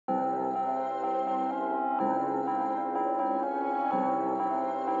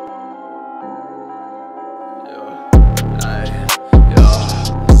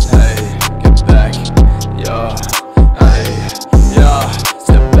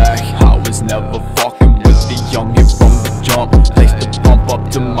never fucking with the young here from the jump. Place the pump up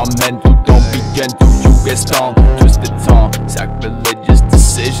to my mental, don't be gentle, you get stung. Twisted tongue, sacrilegious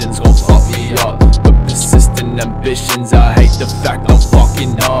decisions gon' fuck me up. But persistent ambitions, I hate the fact I'm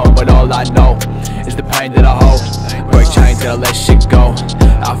fucking numb. But all I know is the pain that I hold. Break chains, gotta let shit go.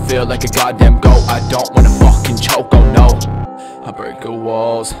 I feel like a goddamn goat, I don't wanna fucking choke, oh no. I break the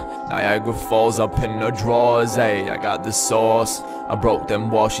walls, Niagara Falls up in the drawers, ayy. I got the sauce, I broke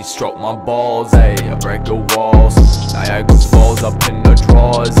them walls, she stroked my balls, ayy. I break the walls, Niagara Falls up in the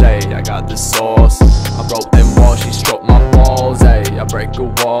drawers, ayy. I got the sauce, I broke them walls, she stroked my balls, ayy. I break the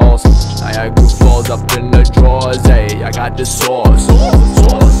walls, Niagara Falls up in the drawers, ayy. I got the sauce.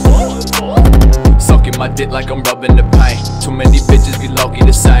 Sucking my dick like I'm rubbing the pain. Too many bitches be low-key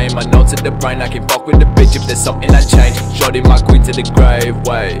the same. I know to the brain I can fuck with the bitch if there's something I change. Shorty my queen to the grave,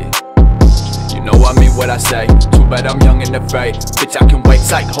 wait. You know I mean what I say. Too bad I'm young and afraid. Bitch I can wait,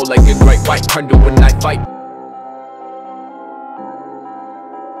 sight hold like a great white. Turn to a night fight.